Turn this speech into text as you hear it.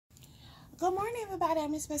Good morning, everybody.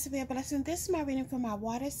 I'm Miss Specific Blessing. This is my reading for my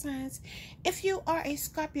water signs. If you are a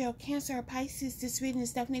Scorpio, Cancer, or Pisces, this reading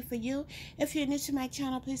is definitely for you. If you're new to my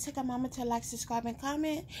channel, please take a moment to like, subscribe, and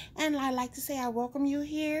comment. And I'd like to say I welcome you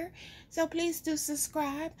here. So please do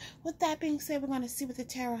subscribe. With that being said, we're going to see what the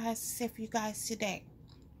tarot has to say for you guys today.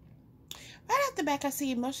 Right off the back, I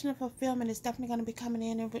see emotional fulfillment is definitely going to be coming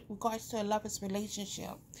in regards to a lover's relationship.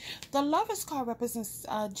 The lover's card represents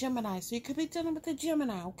Gemini, so you could be dealing with a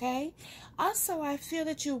Gemini, okay? Also, I feel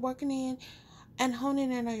that you're working in and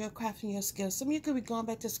honing in on your craft and your skills. Some of you could be going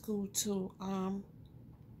back to school to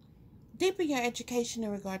deepen your education in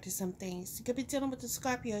regard to some things. You could be dealing with the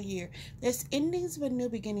Scorpio here. There's endings with a new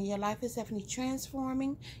beginning. Your life is definitely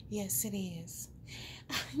transforming. Yes, it is.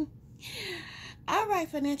 All right,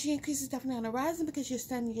 financial increase is definitely on the horizon because you're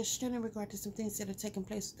standing your strength in regard to some things that are taking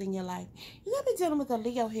place within your life. You're going to be dealing with a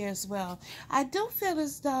Leo here as well. I do feel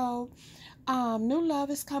as though new love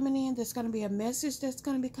is coming in. There's going to be a message that's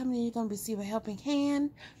going to be coming in. You're going to receive a helping hand.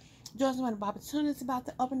 Doors of opportunities about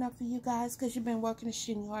to open up for you guys because you've been working and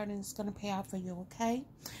shooting hard and it's going to pay out for you, okay?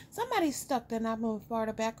 Somebody's stuck. They're not moving forward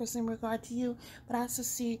or backwards in regard to you. But I also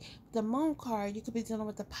see the moon card. You could be dealing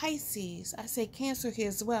with the Pisces. I say Cancer here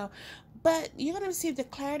as well. But you're going to receive the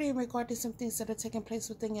clarity in regard to some things that are taking place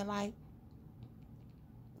within your life.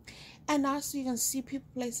 And also you're going to see people,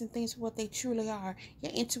 placing things for what they truly are.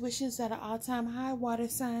 Your intuition's at an all-time high, water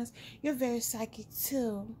signs. You're very psychic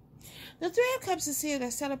too. The Three of Cups is here.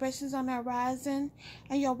 There's celebrations on the horizon.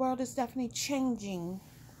 And your world is definitely changing.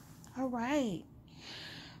 All right.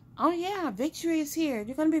 Oh, yeah. Victory is here.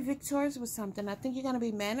 You're going to be victorious with something. I think you're going to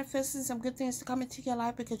be manifesting some good things to come into your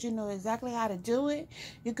life because you know exactly how to do it.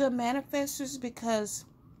 You're good manifestors because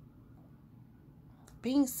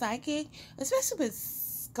being psychic, especially with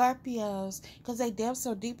Scorpios, because they delve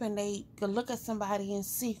so deep and they can look at somebody and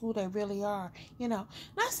see who they really are. You know,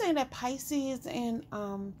 not saying that Pisces and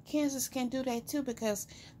Cancers can do that too, because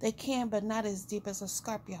they can, but not as deep as a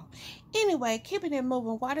Scorpio. Anyway, keeping it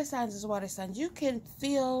moving. Water signs is water signs. You can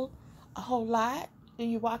feel a whole lot when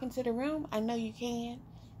you walk into the room. I know you can.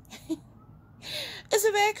 It's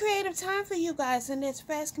a very creative time for you guys, and there's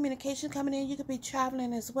fast communication coming in. You could be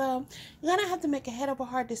traveling as well. You're going to have to make a head over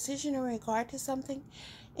heart decision in regard to something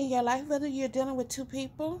in your life, whether you're dealing with two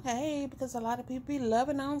people. Hey, because a lot of people be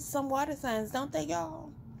loving on some water signs, don't they,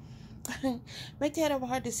 y'all? Make that over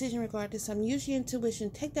heart decision in regard to something. Use your intuition.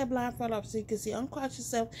 Take that blindfold off so you can see. Uncross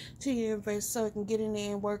yourself to your universe so it can get in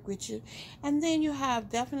there and work with you. And then you have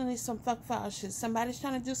definitely some fuck foul shit. Somebody's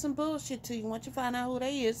trying to do some bullshit to you. Once you find out who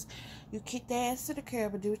they is, you kick their ass to the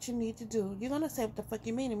curb and do what you need to do. You're going to say what the fuck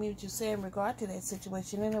you mean and mean what you say in regard to that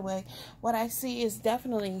situation. Anyway, what I see is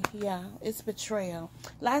definitely, yeah, it's betrayal.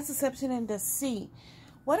 Lies, deception, and deceit.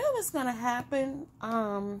 Whatever's going to happen,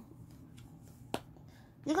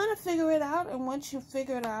 you're going to figure it out, and once you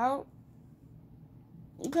figure it out,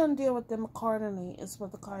 you're going to deal with them accordingly, is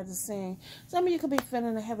what the card is saying. Some of you could be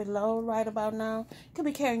feeling a heavy load right about now. You could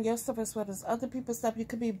be carrying your stuff as well as other people's stuff. You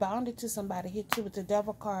could be bounded to somebody. Hit you with the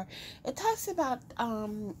devil card. It talks about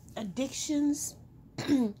addictions.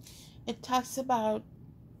 It talks about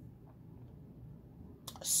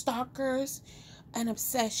stalkers and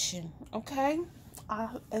obsession, okay,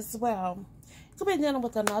 as well. Could be dealing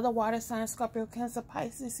with another water sign, Scorpio, Cancer,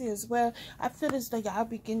 Pisces here as well. I feel as though y'all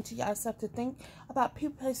begin to yourself to think about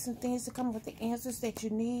people, placing things to come with the answers that you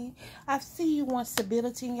need. I see you want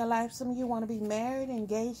stability in your life. Some of you want to be married,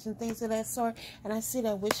 engaged, and things of that sort. And I see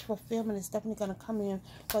that wish fulfillment is definitely going to come in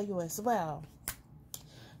for you as well.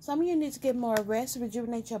 Some of you need to get more rest,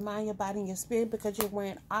 rejuvenate your mind, your body, and your spirit because you're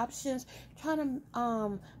weighing options, trying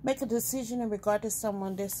to make a decision in regard to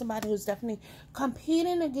someone. There's somebody who's definitely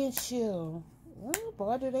competing against you. Oh,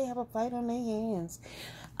 boy, do they have a fight on their hands.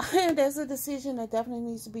 There's a decision that definitely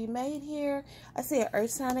needs to be made here. I see an earth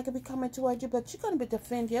sign that could be coming toward you, but you're going to be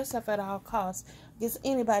defend yourself at all costs against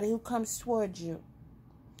anybody who comes towards you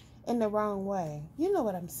in the wrong way. You know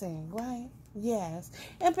what I'm saying, right? Yes.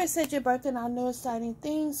 Empress said your birthday and all new exciting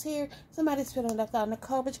things here. Somebody's feeling left out in the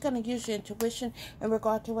cold, but you're going to use your intuition in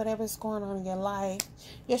regard to whatever's going on in your life.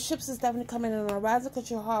 Your ships is definitely coming in on the horizon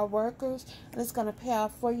because you're hard workers, and it's going to pay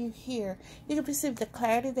off for you here. You can receive the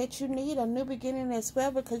clarity that you need, a new beginning as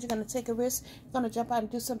well, because you're going to take a risk. You're going to jump out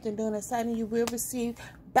and do something new and exciting. You will receive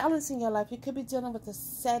balance in your life. You could be dealing with a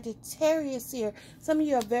Sagittarius here. Some of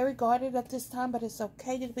you are very guarded at this time, but it's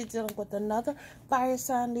okay. You could be dealing with another fire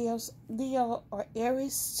sign, Leo or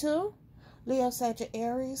Aries too. Leo,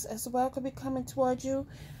 Sagittarius as well could be coming towards you.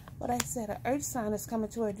 What I said, an earth sign is coming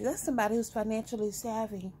towards you. That's somebody who's financially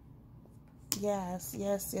savvy. Yes,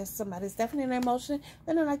 yes, yes. Somebody's definitely in emotion.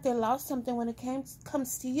 Feeling like they lost something when it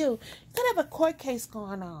comes to you. You could have a court case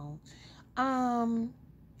going on.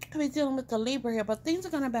 Could be dealing with the Libra here, but things are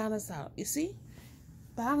going to balance out. You see?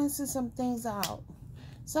 Balancing some things out.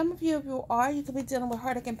 Some of you, if you are, you could be dealing with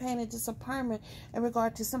heartache and pain and disappointment in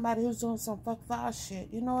regard to somebody who's doing some fuck foul shit.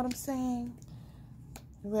 You know what I'm saying?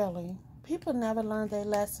 Really. People never learn their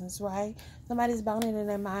lessons, right? Somebody's bounding in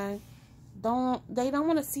their mind. They don't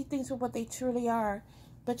want to see things for what they truly are.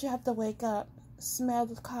 But you have to wake up. Smell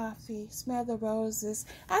the coffee. Smell the roses.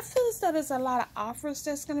 I feel as though there's a lot of offers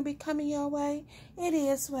that's going to be coming your way. It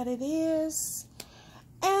is what it is.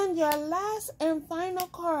 And your last and final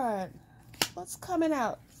card. What's coming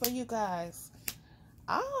out for you guys?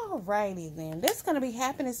 Alrighty then. There's going to be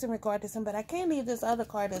happiness in regard to somebody. I can't leave this other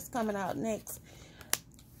card that's coming out next.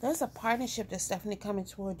 There's a partnership that's definitely coming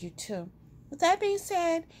toward you too. With that being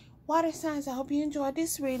said, water signs, I hope you enjoyed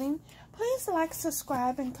this reading. Please like,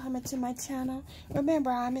 subscribe, and comment to my channel.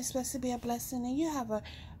 Remember, I'm supposed to be a blessing, and you have a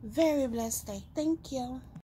very blessed day. Thank you.